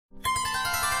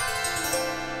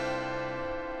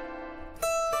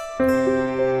வணக்கம்.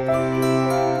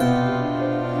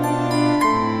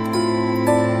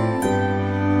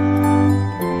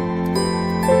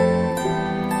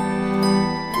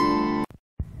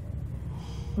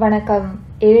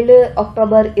 7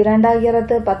 அக்டோபர்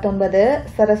 2019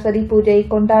 சரஸ்வதி பூஜை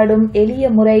கொண்டாடும் எளிய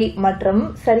முறை மற்றும்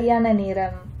சரியான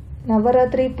நேரம்.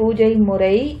 நவராத்திரி பூஜை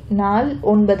முறை நாள்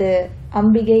 9.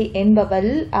 அம்பிகை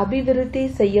என்பவள் அபிவிருத்தி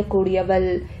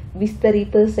செய்யக்கூடியவள்,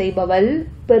 விஸ்தரிப்பு செய்பவள்,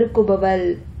 பெருக்குபவள்.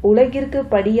 உலகிற்கு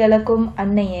படியளக்கும்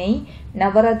அன்னையை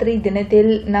நவராத்திரி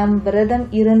தினத்தில் நாம் விரதம்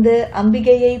இருந்து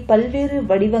அம்பிகையை பல்வேறு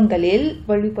வடிவங்களில்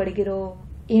வழிபடுகிறோம்.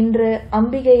 இன்று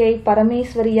அம்பிகையை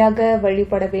பரமேஸ்வரியாக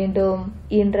வழிபட வேண்டும்.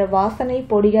 இன்று வாசனை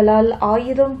பொடிகளால்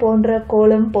ஆயுதம் போன்ற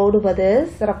கோலம் போடுவது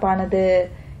சிறப்பானது.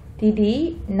 திதி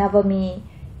நவமி.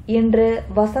 இன்று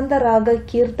வசந்தராக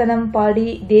கீர்த்தனம் பாடி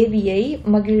தேவியை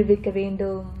மகிழ்விக்க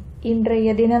வேண்டும். இன்றைய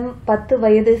தினம் 10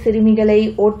 வயது சிறுமிகளை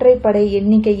ஒற்றைப்படை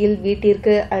எண்ணிக்கையில்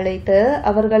வீட்டிற்கு அழைத்து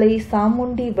அவர்களை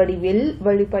சாமுண்டி வடிவில்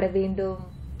வழிபட வேண்டும்.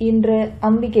 இன்று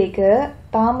அம்பிகைக்கு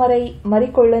தாமரை,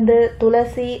 மறிக்கொழுந்து,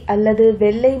 துளசி அல்லது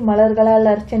வெள்ளை மலர்களால்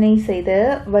அர்ச்சனை செய்து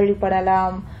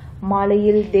வழிபடலாம்.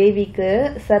 மாலையில் தேவிக்கு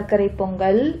சர்க்கரை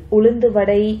பொங்கல், உளுந்து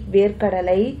வடை,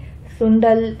 வேர்க்கடலை,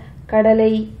 சுண்டல்,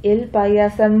 கடலை, எள்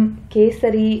பாயாசம்,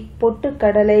 கேசரி,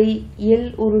 பொட்டுக்கடலை, எள்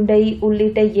உருண்டை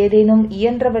உள்ளிட்ட ஏதேனும்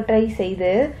இயன்றவற்றை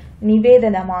செய்து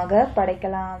நிவேதனமாக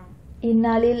படைக்கலாம்.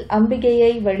 இந்நாளில்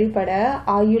அம்பிகையை வழிபட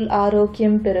ஆயுள்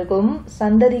ஆரோக்கியம் பெருகும்,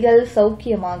 சந்ததிகள்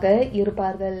சௌக்கியமாக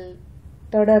இருப்பார்கள்.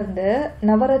 தொடர்ந்து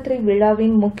நவராத்திரி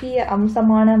விழாவின் முக்கிய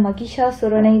அம்சமான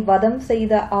மகிஷாசுரனை வதம்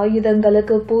செய்த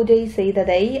ஆயுதங்களுக்கு பூஜை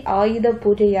செய்ததை ஆயுத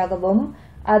பூஜையாகவும்,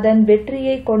 அதன்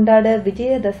வெற்றியை கொண்டாட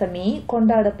விஜயதசமி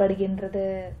கொண்டாடப்படுகின்றது.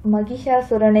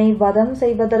 மகிஷாசுரனை வதம்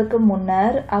செய்வதற்கு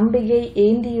முன்னர் அம்பிகை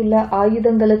ஏந்தியுள்ள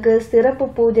ஆயுதங்களுக்கு சிறப்பு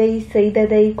பூஜை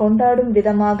செய்ததை கொண்டாடும்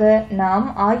விதமாக நாம்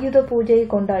ஆயுத பூஜை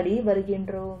கொண்டாடி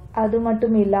வருகின்றோம். அது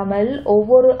மட்டும் இல்லாமல்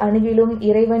ஒவ்வொரு அணுவிலும்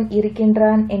இறைவன்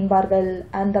இருக்கின்றான் என்பார்கள்.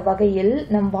 அந்த வகையில்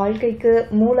நம் வாழ்க்கைக்கு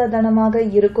மூலதனமாக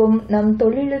இருக்கும் நம்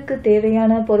தொழிலுக்கு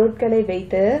தேவையான பொருட்களை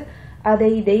வைத்து அதை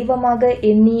தெய்வமாக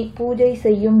எண்ணி பூஜை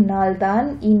செய்யும் நாள்தான்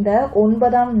இந்த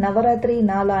 9ஆம் நவராத்திரி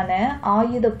நாளான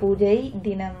ஆயுத பூஜை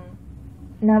தினம்.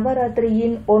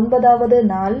 நவராத்திரியின் 9வது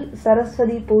நாள்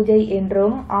சரஸ்வதி பூஜை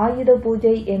என்றும் ஆயுத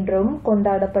பூஜை என்றும்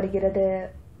கொண்டாடப்படுகிறது.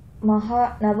 மகா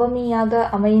நவமியாக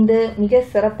அமைந்து மிக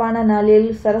சிறப்பான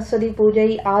நாளில் சரஸ்வதி பூஜை,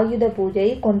 ஆயுத பூஜை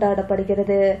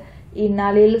கொண்டாடப்படுகிறது.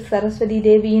 இந்நாளில் சரஸ்வதி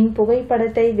தேவியின்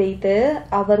புகைப்படத்தை வைத்து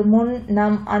அவர் முன்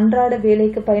நாம் அன்றாட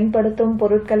வேலைக்கு பயன்படுத்தும்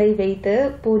பொருட்களை வைத்து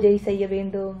பூஜை செய்ய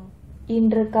வேண்டும்.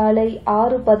 இன்று காலை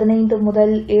 6:15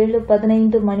 முதல்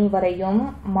 7:15 மணி வரையும்,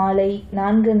 மாலை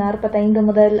 4:45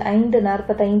 முதல்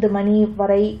 5:45 மணி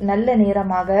வரை நல்ல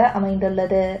நேரமாக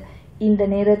அமைந்துள்ளது. இந்த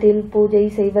நேரத்தில் பூஜை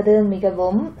செய்வது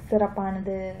மிகவும்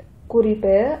சிறப்பானது.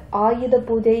 குறிப்பு: ஆயுத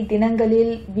பூஜை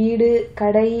தினங்களில் வீடு,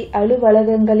 கடை,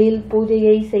 அலுவலகங்களில்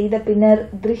பூஜையை செய்த பின்னர்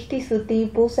திருஷ்டி சுத்தி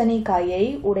பூசணிக்காயை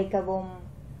உடைக்கவும்.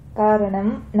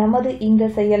 காரணம், நமது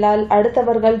இந்த செயலால்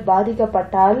அடுத்தவர்கள்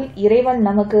பாதிக்கப்பட்டால் இறைவன்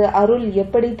நமக்கு அருள்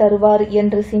எப்படி தருவார்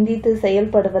என்று சிந்தித்து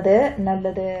செயல்படுவது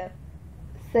நல்லது.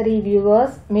 சரி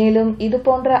வியூவர்ஸ், மேலும் இது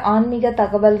போன்ற ஆன்மீக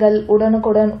தகவல்கள்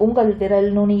உடனுக்குடன் உங்கள் விரல்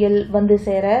நுனியில் வந்து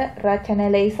சேர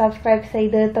சேனலை சப்ஸ்கிரைப்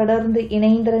செய்து தொடர்ந்து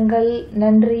இணைந்திருங்கள்.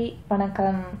 நன்றி,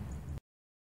 வணக்கம்.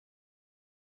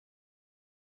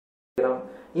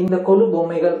 இந்த கொலு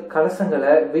பொம்மைகள்,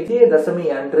 கலசங்களை விஜயதசமி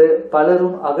அன்று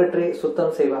பலரும் அகற்றி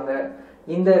சுத்தம் செய்வாங்க.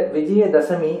 இந்த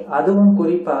விஜயதசமி அதுவும்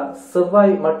குறிப்பா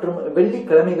செவ்வாய் மற்றும்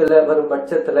வெள்ளிக்கிழமைகள்ல வரும்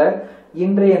பட்சத்துல,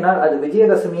 இன்றைய நாள் அது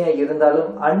விஜயதசமியா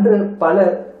இருந்தாலும் அன்று பல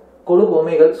கொலு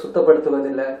பொம்மைகள்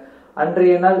சுத்தப்படுத்துவதில்லை.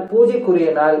 அன்றைய நாள் பூஜைக்குரிய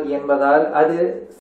நாள் என்பதால் அது